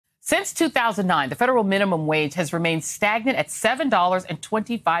Since 2009, the federal minimum wage has remained stagnant at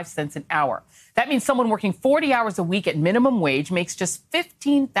 $7.25 an hour. That means someone working 40 hours a week at minimum wage makes just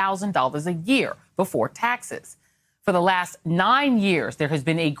 $15,000 a year before taxes. For the last 9 years, there has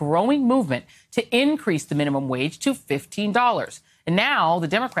been a growing movement to increase the minimum wage to $15. And now the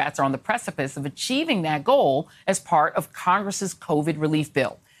Democrats are on the precipice of achieving that goal as part of Congress's COVID relief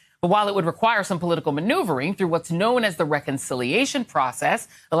bill. But while it would require some political maneuvering through what's known as the reconciliation process,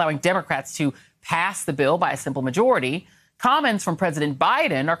 allowing Democrats to pass the bill by a simple majority, comments from President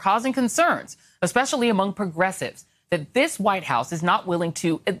Biden are causing concerns, especially among progressives, that this White House is not willing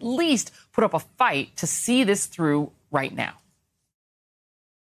to at least put up a fight to see this through right now.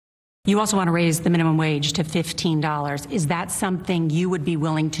 You also want to raise the minimum wage to $15. Is that something you would be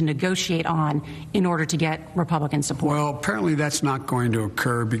willing to negotiate on in order to get Republican support? Well, apparently that's not going to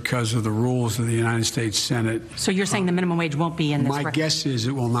occur because of the rules of the United States Senate. So you're saying the minimum wage won't be in this? My guess is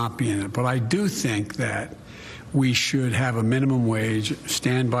it will not be in it. But I do think that we should have a minimum wage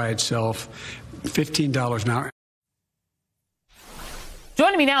stand by itself, $15 an hour.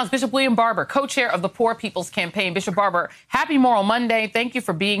 Joining me now is Bishop William Barber, co-chair of the Poor People's Campaign. Bishop Barber, happy Moral Monday. Thank you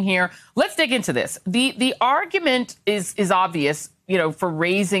for being here. Let's dig into this. The argument is obvious, for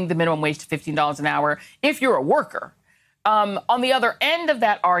raising the minimum wage to $15 an hour if you're a worker. On the other end of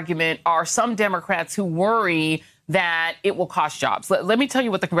that argument are some Democrats who worry that it will cost jobs. Let me tell you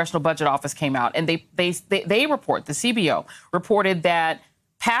what the Congressional Budget Office came out, and they report, the CBO reported that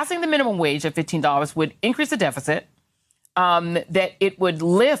passing the minimum wage at $15 would increase the deficit, that it would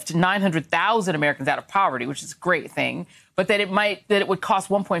lift 900,000 Americans out of poverty, which is a great thing, but that it would cost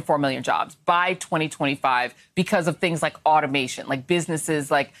 1.4 million jobs by 2025 because of things like automation, like businesses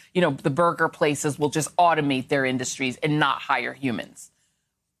like, the burger places will just automate their industries and not hire humans.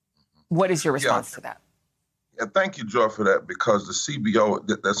 What is your response to that? Yeah, thank you, Joy, for that, because the CBO,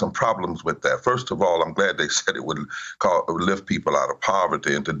 there's some problems with that. First of all, I'm glad they said it would lift people out of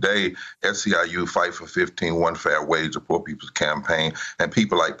poverty. And today, SEIU Fight for 15, One Fair Wage, the Poor People's Campaign, and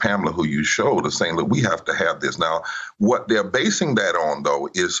people like Pamela, who you showed, are saying, look, we have to have this. Now, what they're basing that on, though,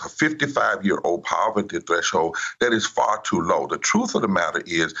 is a 55-year-old poverty threshold that is far too low. The truth of the matter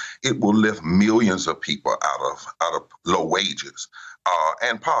is it will lift millions of people out of low wages.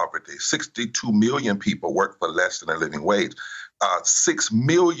 And poverty. 62 million people work for less than a living wage. 6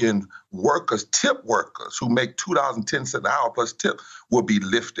 million workers, tip workers, who make $2.10 an hour plus tip, will be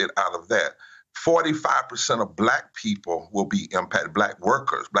lifted out of that. 45% of Black people will be impacted, Black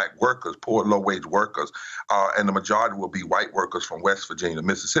workers, poor, low-wage workers, and the majority will be white workers from West Virginia to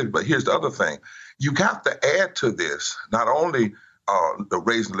Mississippi. But here's the other thing. You have to add to this not only the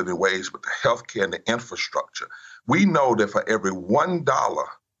raising the living wage, but the health care and the infrastructure. We know that for every $1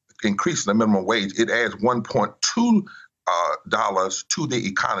 increase in the minimum wage, it adds $1.2 to the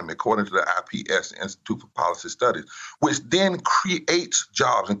economy, according to the IPS, the Institute for Policy Studies, which then creates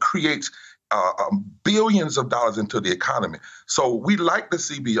jobs and creates billions of dollars into the economy. So we like the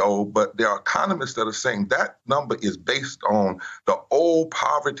CBO, but there are economists that are saying that number is based on the old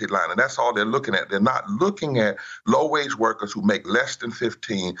poverty line, and that's all they're looking at. They're not looking at low-wage workers who make less than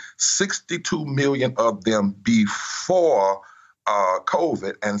 15, 62 million of them before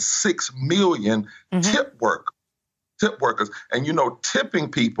COVID, and 6 million tip workers. And tipping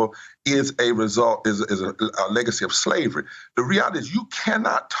people is a legacy of slavery. The reality is you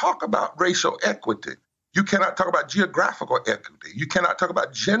cannot talk about racial equity. You cannot talk about geographical equity. You cannot talk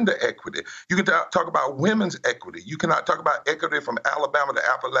about gender equity. You can talk about women's equity. You cannot talk about equity from Alabama to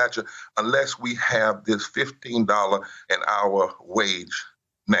Appalachia unless we have this $15 an hour wage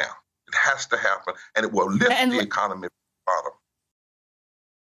now. It has to happen, and it will lift the economy bottom.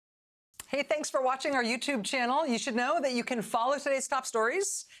 Hey, thanks for watching our YouTube channel. You should know that you can follow today's top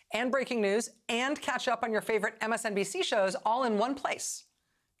stories and breaking news and catch up on your favorite MSNBC shows all in one place.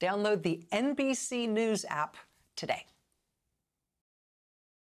 Download the NBC News app today.